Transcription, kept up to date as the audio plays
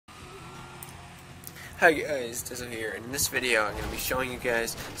Hi guys, Dizzle here, and in this video I'm going to be showing you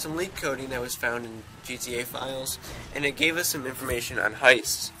guys some leak coding that was found in GTA files, and it gave us some information on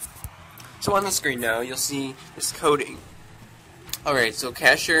heists. So on the screen now, you'll see this coding. Alright, so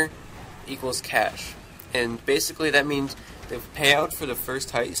cashier equals cash, and basically that means the payout for the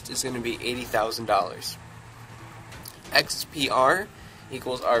first heist is going to be $80,000. XPR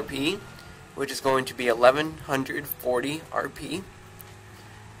equals RP, which is going to be 1140 RP,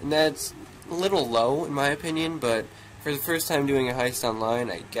 and that's a little low in my opinion, but for the first time doing a heist online,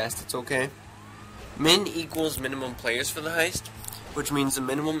 I guess it's okay. Min equals minimum players for the heist, which means the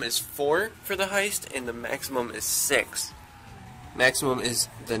minimum is 4 for the heist and the maximum is 6. Maximum is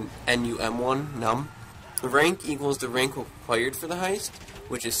the NUM one, num. Rank equals the rank required for the heist,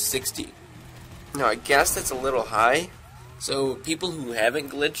 which is 60. Now I guess that's a little high, so people who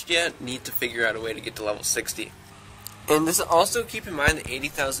haven't glitched yet need to figure out a way to get to level 60. And this also, keep in mind that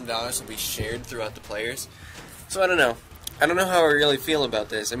 $80,000 will be shared throughout the players. So I don't know. I don't know how I really feel about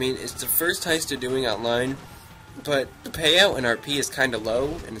this. I mean, it's the first heist they're doing online, but the payout in RP is kind of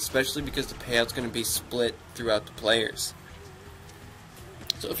low, and especially because the payout's going to be split throughout the players.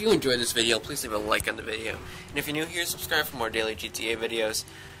 So if you enjoyed this video, please leave a like on the video. And if you're new here, subscribe for more daily GTA videos.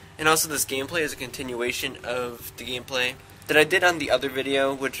 And also, this gameplay is a continuation of the gameplay that I did on the other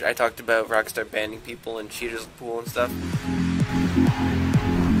video, which I talked about Rockstar banning people and cheaters pool and stuff.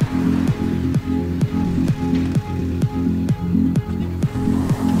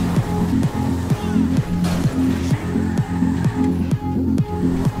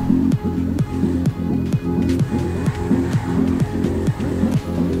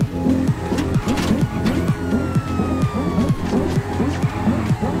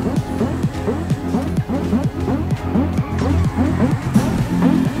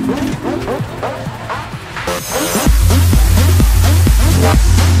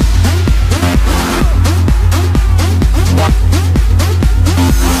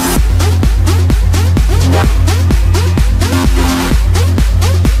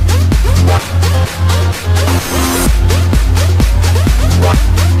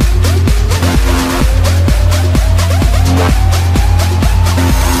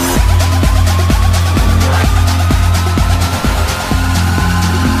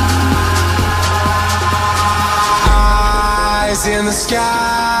 In the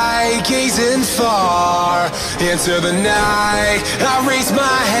sky, gazing far into the night, I raise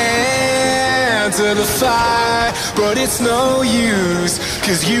my hand to the fire, but it's no use,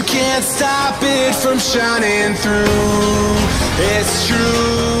 'cause you can't stop it from shining through. It's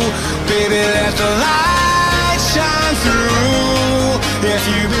true, baby, let the light shine through. If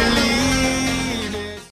you believe